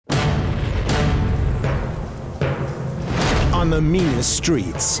on the meanest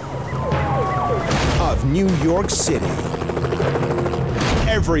streets of New York City.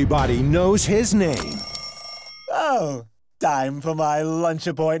 Everybody knows his name. Oh, time for my lunch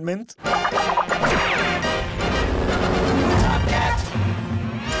appointment. Top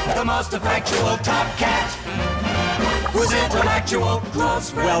Cat, the most effectual Top Cat, who's intellectual,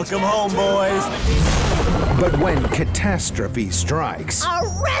 close friends. Welcome home, boys. But when catastrophe strikes,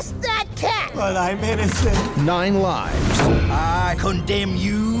 Arrest that cat! But I'm innocent. 9 lives I condemn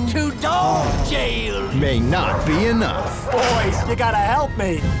you to dog jail. may not be enough. Boys, you gotta help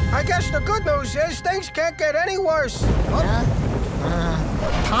me. I guess the good news is things can't get any worse.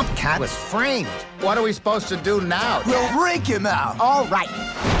 Top Cat was framed. What are we supposed to do now? We'll break him out. All right.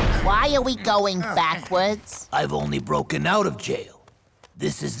 Why are we going backwards? I've only broken out of jail.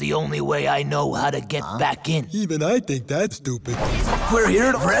 This is the only way I know how to get back in. Even I think that's stupid. We're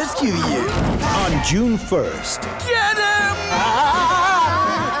here to rescue you. On June 1st, Get him!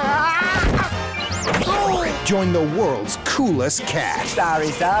 join the world's coolest cat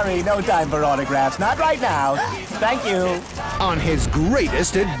Sorry, no time for autographs. Not right now. Thank you. on his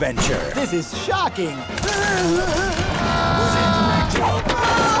greatest adventure. This is shocking.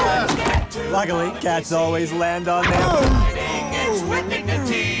 Luckily, cats always land on their...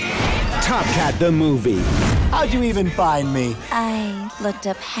 Top Cat the movie. How'd you even find me? I looked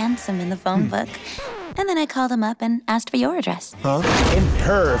up handsome in the phone book, and then I called him up and asked for your address. Huh? In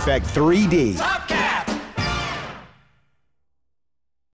perfect 3D.